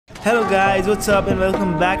Hello guys, what's up and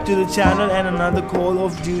welcome back to the channel and another Call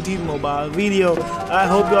of Duty mobile video. I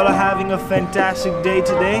hope you all are having a fantastic day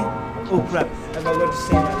today. Oh crap, I forgot to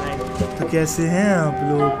say that line. तो कैसे हैं आप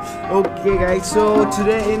लोग? Okay guys, so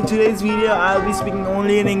in today's video I'll be speaking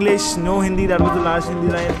only in English, no Hindi. That was the last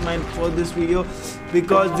Hindi line of mine for this video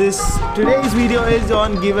because today's video is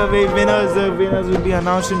on giveaway winners. The winners will be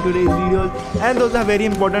announced in today's videos and those are very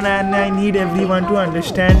important and I need everyone to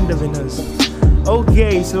understand the winners.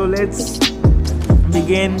 Okay, so let's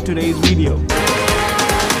begin today's video.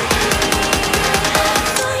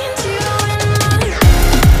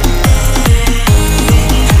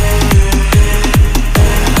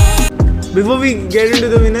 Before we get into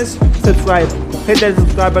the winners, subscribe. Hit that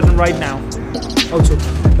subscribe button right now. Also,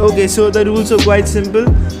 okay, so the rules are quite simple.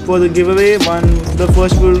 For the giveaway, the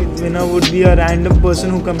first winner would be a random person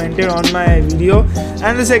who commented on my video,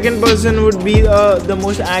 and the second person would be the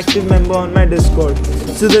most active member on my Discord.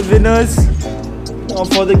 So the winners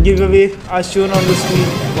for the giveaway are shown on the screen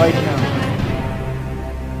right now.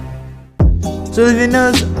 So the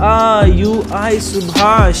winners are UI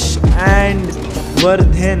Subhash and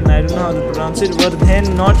Vardhan. I don't know how to pronounce it.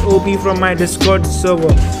 Vardhan, not OP from my Discord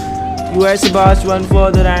server. UI Subhash won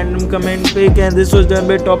for the random comment pick, and this was done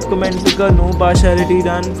by top comment picker. No partiality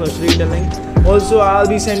done, firstly telling. Also, I'll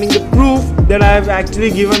be sending the proof that I have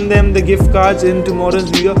actually given them the gift cards in tomorrow's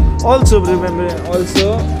video. Also, remember,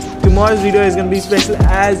 tomorrow's video is going to be special,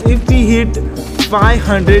 as if we hit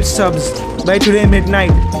 500 subs by today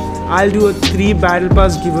midnight, I'll do a 3 battle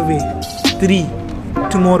pass giveaway. 3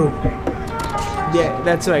 tomorrow. Yeah,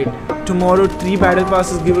 that's right. Tomorrow 3 battle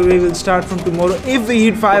passes giveaway will start from tomorrow if we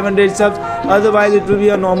hit 500 subs. Otherwise it will be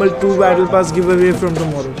a normal 2 battle pass giveaway from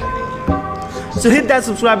tomorrow. So hit that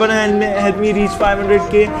subscribe button and help me reach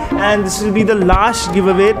 500k, and this will be the last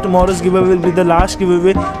giveaway. Tomorrow's giveaway will be the last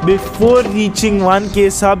giveaway. Before reaching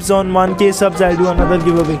 1k subs, on 1k subs I'll do another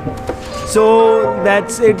giveaway. So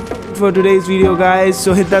that's it for today's video guys.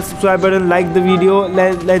 So hit that subscribe button, like the video.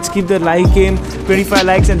 Let's keep the like aim 25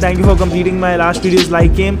 likes, and thank you for completing my last video's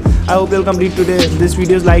like aim. I hope you'll complete this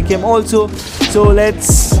video's like aim also. So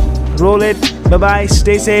let's roll it. Bye bye,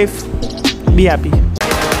 stay safe, be happy.